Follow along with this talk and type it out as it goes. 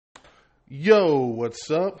Yo, what's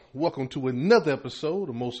up? Welcome to another episode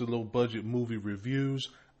of Mostly Low Budget Movie Reviews.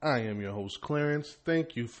 I am your host, Clarence.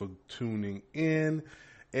 Thank you for tuning in.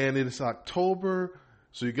 And it is October,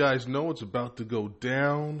 so you guys know it's about to go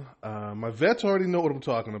down. My vets already know what I'm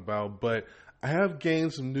talking about, but I have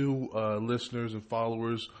gained some new listeners and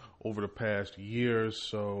followers over the past years,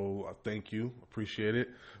 so thank you. Appreciate it.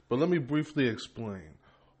 But let me briefly explain.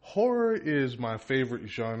 Horror is my favorite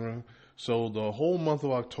genre. So the whole month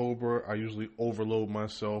of October, I usually overload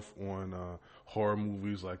myself on horror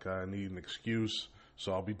movies like I need an excuse.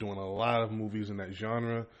 So I'll be doing a lot of movies in that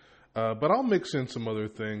genre. But I'll mix in some other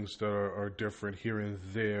things that are different here and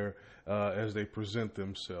there as they present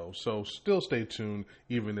themselves. So still stay tuned,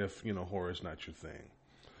 even if, horror is not your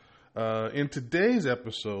thing. In today's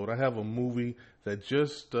episode, I have a movie that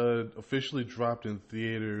just officially dropped in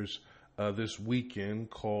theaters this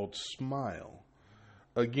weekend called Smile.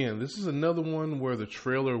 Again, this is another one where the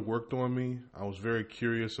trailer worked on me. I was very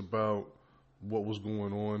curious about what was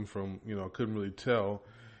going on I couldn't really tell.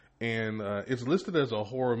 And it's listed as a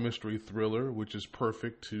horror mystery thriller, which is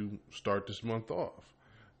perfect to start this month off.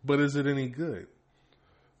 But is it any good?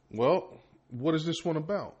 Well, what is this one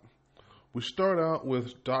about? We start out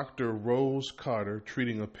with Dr. Rose Cotter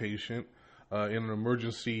treating a patient in an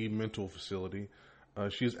emergency mental facility.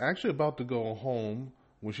 She's actually about to go home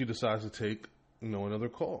when she decides to take another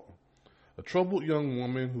call. A troubled young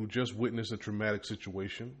woman who just witnessed a traumatic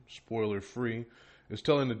situation, spoiler free, is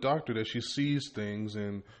telling the doctor that she sees things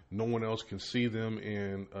and no one else can see them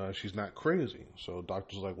and she's not crazy. So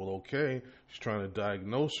doctor's like, well, okay. She's trying to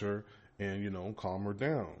diagnose her and, calm her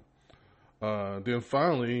down. Then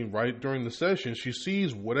finally, right during the session, she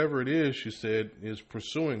sees whatever it is she said is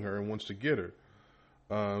pursuing her and wants to get her.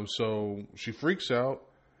 So she freaks out.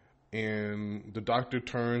 And the doctor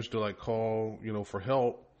turns to call, for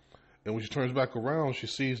help. And when she turns back around, she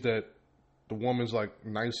sees that the woman's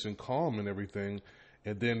nice and calm and everything.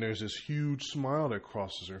 And then there's this huge smile that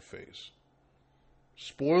crosses her face.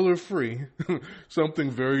 Spoiler free, something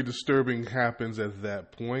very disturbing happens at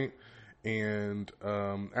that point. And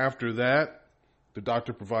after that, the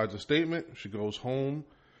doctor provides a statement. She goes home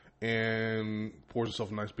and pours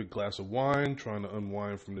herself a nice big glass of wine, trying to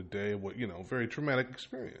unwind from the day of what, very traumatic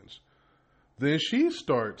experience. Then she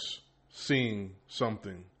starts seeing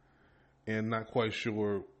something and not quite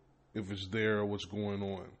sure if it's there or what's going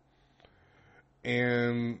on.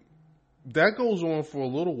 And that goes on for a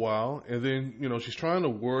little while, and then, she's trying to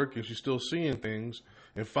work and she's still seeing things.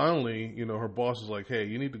 And finally, her boss is like, hey,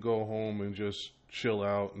 you need to go home and just chill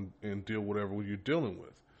out and deal with whatever you're dealing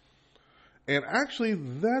with. And actually,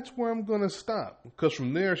 that's where I'm going to stop. Because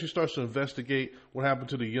from there, she starts to investigate what happened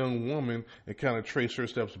to the young woman and kind of trace her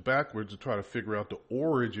steps backwards to try to figure out the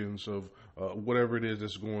origins of whatever it is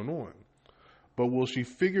that's going on. But will she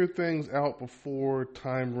figure things out before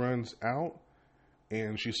time runs out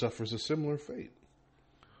and she suffers a similar fate?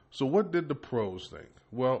 So what did the pros think?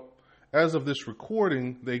 Well, as of this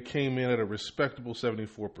recording, they came in at a respectable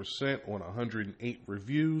 74% on 108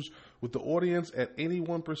 reviews, with the audience at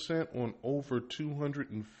 81% on over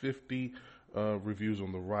 250 reviews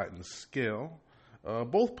on the Rotten scale.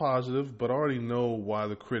 Both positive, but I already know why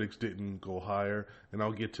the critics didn't go higher, and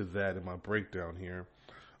I'll get to that in my breakdown here.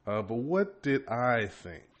 But what did I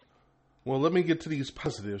think? Well, let me get to these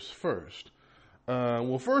positives first.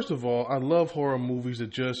 Well, first of all, I love horror movies that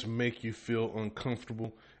just make you feel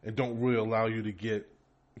uncomfortable and don't really allow you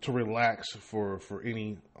to relax for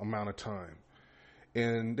any amount of time.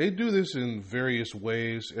 And they do this in various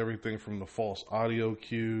ways, everything from the false audio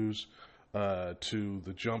cues to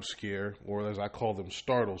the jump scare, or as I call them,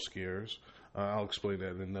 startle scares. I'll explain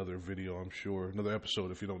that in another video, I'm sure, another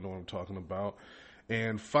episode if you don't know what I'm talking about.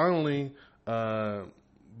 And finally,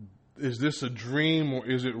 is this a dream or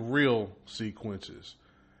is it real sequences?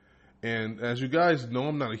 And as you guys know,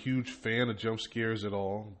 I'm not a huge fan of jump scares at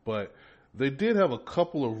all, but they did have a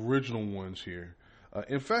couple of original ones here.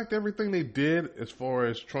 In fact, everything they did as far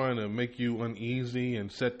as trying to make you uneasy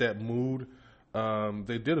and set that mood,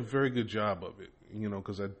 they did a very good job of it,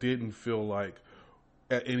 because I didn't feel like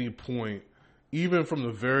at any point, even from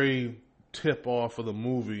the very tip off of the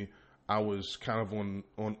movie, I was kind of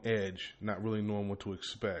on edge, not really knowing what to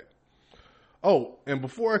expect. Oh, and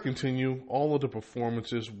before I continue, all of the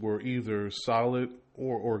performances were either solid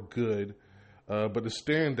or good, but the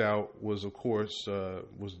standout was, of course, I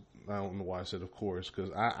don't know why I said of course,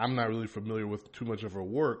 because I'm not really familiar with too much of her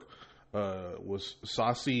work, was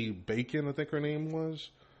Saucy Bacon, I think her name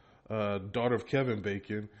was, daughter of Kevin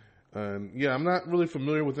Bacon. Yeah, I'm not really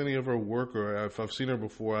familiar with any of her work, or if I've seen her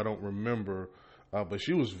before, I don't remember, but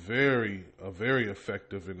she was very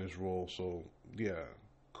effective in this role, so yeah.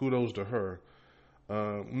 kudos to her.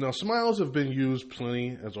 Now, smiles have been used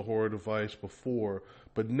plenty as a horror device before,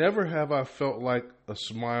 but never have I felt like a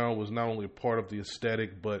smile was not only a part of the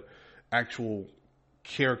aesthetic, but actual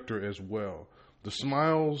character as well. The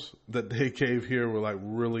smiles that they gave here were like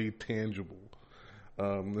really tangible.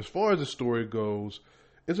 As far as the story goes,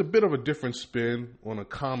 it's a bit of a different spin on a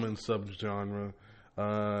common subgenre.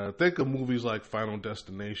 Think of movies like Final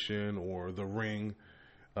Destination or The Ring.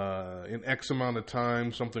 In X amount of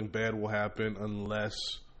time, something bad will happen unless,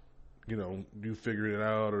 you figure it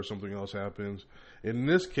out or something else happens. In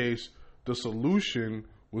this case, the solution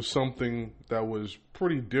was something that was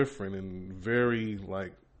pretty different and very,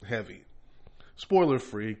 heavy. Spoiler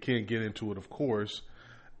free, can't get into it, of course.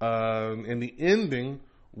 In the ending,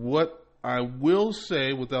 what I will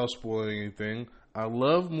say without spoiling anything, I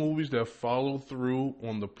love movies that follow through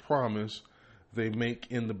on the promise they make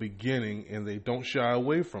in the beginning and they don't shy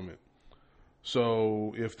away from it.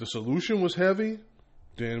 So if the solution was heavy,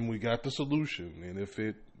 then we got the solution. And if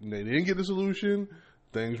they didn't get the solution,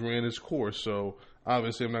 things ran its course. So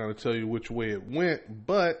obviously I'm not going to tell you which way it went,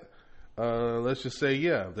 but let's just say,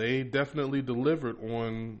 yeah, they definitely delivered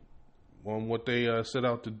on what they set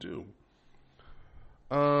out to do.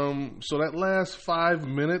 So that last 5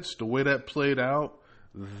 minutes, the way that played out,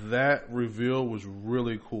 that reveal was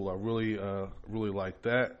really cool. I really liked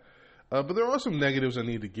that. But there are some negatives I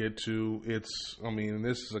need to get to. And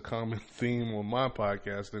this is a common theme on my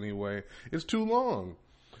podcast anyway. It's too long.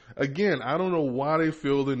 Again, I don't know why they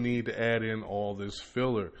feel the need to add in all this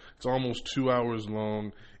filler. It's almost 2 hours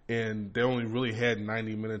long, and they only really had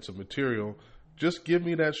 90 minutes of material. Just give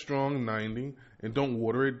me that strong 90 and don't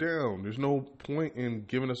water it down. There's no point in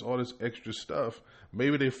giving us all this extra stuff.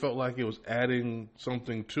 Maybe they felt like it was adding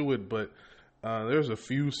something to it, but there's a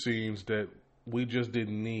few scenes that we just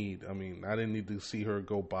didn't need. I didn't need to see her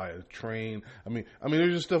go by a train.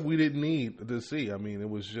 There's just stuff we didn't need to see. It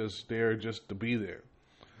was just there just to be there.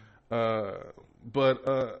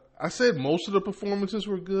 But I said most of the performances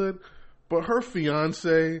were good, but her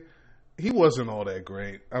fiance, he wasn't all that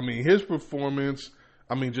great. His performance,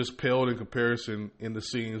 just paled in comparison in the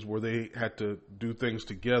scenes where they had to do things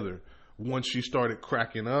together. Once she started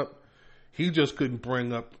cracking up, he just couldn't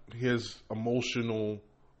bring up his emotional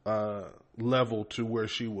level to where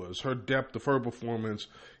she was. Her depth of her performance,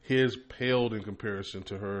 his paled in comparison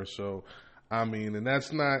to her. So, and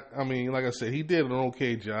that's not, like I said, he did an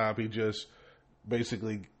okay job. He just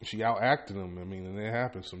basically, she outacted him. And it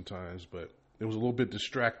happens sometimes, but it was a little bit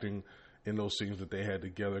distracting in those scenes that they had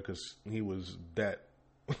together because he was that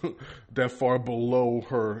far below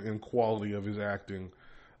her in quality of his acting.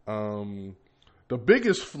 The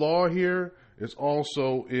biggest flaw here is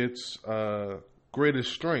also its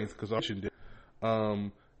greatest strength because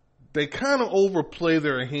they kind of overplay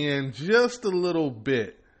their hand just a little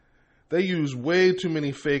bit. They use way too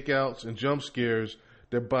many fake outs and jump scares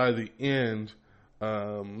that by the end,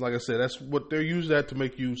 like I said, that's what they're used at to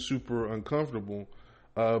make you super uncomfortable.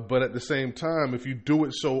 But at the same time, if you do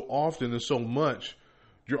it so often and so much,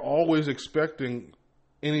 you're always expecting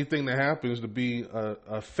anything that happens to be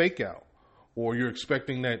a fake out, or you're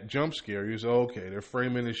expecting that jump scare. You say, okay, they're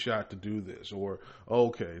framing this shot to do this, or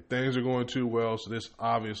okay, things are going too well, so this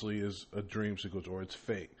obviously is a dream sequence or it's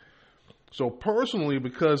fake. So personally,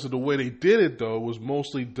 because of the way they did it, though, it was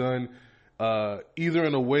mostly done either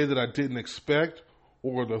in a way that I didn't expect,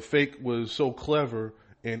 or the fake was so clever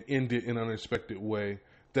and ended in an unexpected way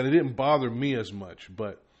that it didn't bother me as much.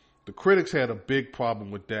 But the critics had a big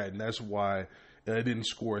problem with that, and that's why it didn't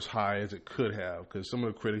score as high as it could have, because some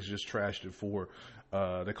of the critics just trashed it for,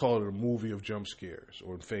 they call it a movie of jump scares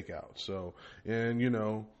or fake outs. So, and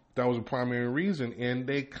that was a primary reason, and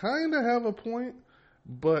they kind of have a point,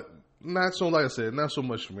 but not so, like I said, not so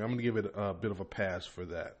much for me. I'm going to give it a bit of a pass for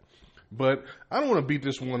that. But I don't want to beat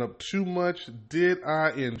this one up too much. Did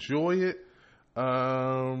I enjoy it?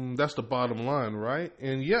 That's the bottom line, right?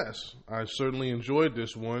 And yes, I certainly enjoyed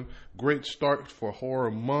this one. Great start for Horror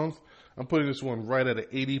Month. I'm putting this one right at an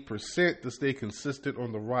 80% to stay consistent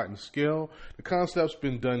on the rotten scale. The concept's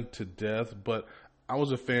been done to death, but I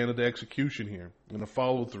was a fan of the execution here and the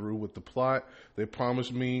follow through with the plot. They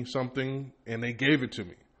promised me something and they gave it to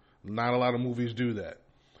me. Not a lot of movies do that.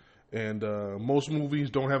 And most movies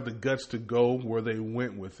don't have the guts to go where they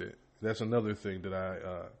went with it. That's another thing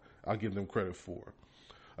that I'll give them credit for.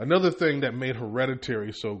 Another thing that made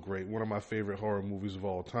Hereditary so great, one of my favorite horror movies of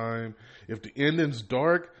all time. If the ending's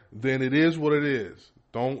dark, then it is what it is.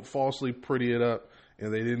 Don't falsely pretty it up,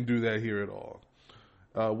 and they didn't do that here at all.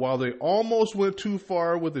 While they almost went too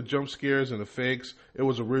far with the jump scares and the fakes, it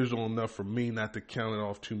was original enough for me not to count it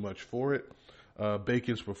off too much for it.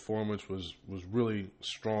 Bacon's performance was really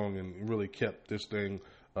strong and really kept this thing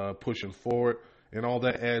pushing forward. And all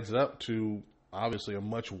that adds up to obviously a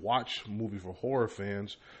much-watched movie for horror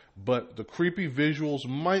fans. But the creepy visuals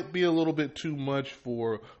might be a little bit too much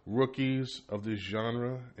for rookies of this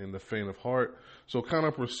genre and the faint of heart. So kind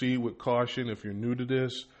of proceed with caution if you're new to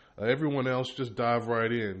this. Everyone else, just dive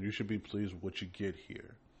right in. You should be pleased with what you get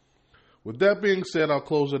here. With that being said, I'll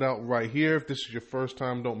close it out right here. If this is your first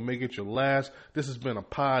time, don't make it your last. This has been a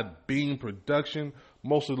Podbean production,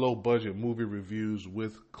 mostly low-budget movie reviews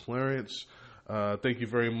with Clarence. Thank you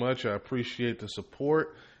very much. I appreciate the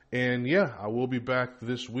support. And yeah, I will be back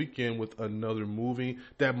this weekend with another movie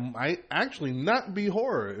that might actually not be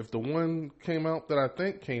horror. If the one came out that I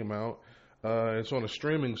think came out, it's on a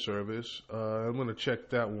streaming service. I'm going to check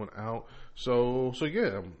that one out. So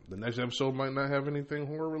yeah, the next episode might not have anything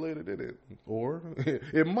horror related in it, or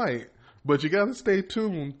it might. But you got to stay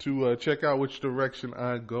tuned to check out which direction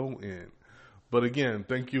I go in. But again,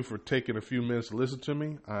 thank you for taking a few minutes to listen to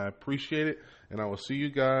me. I appreciate it, and I will see you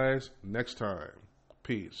guys next time.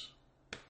 Peace.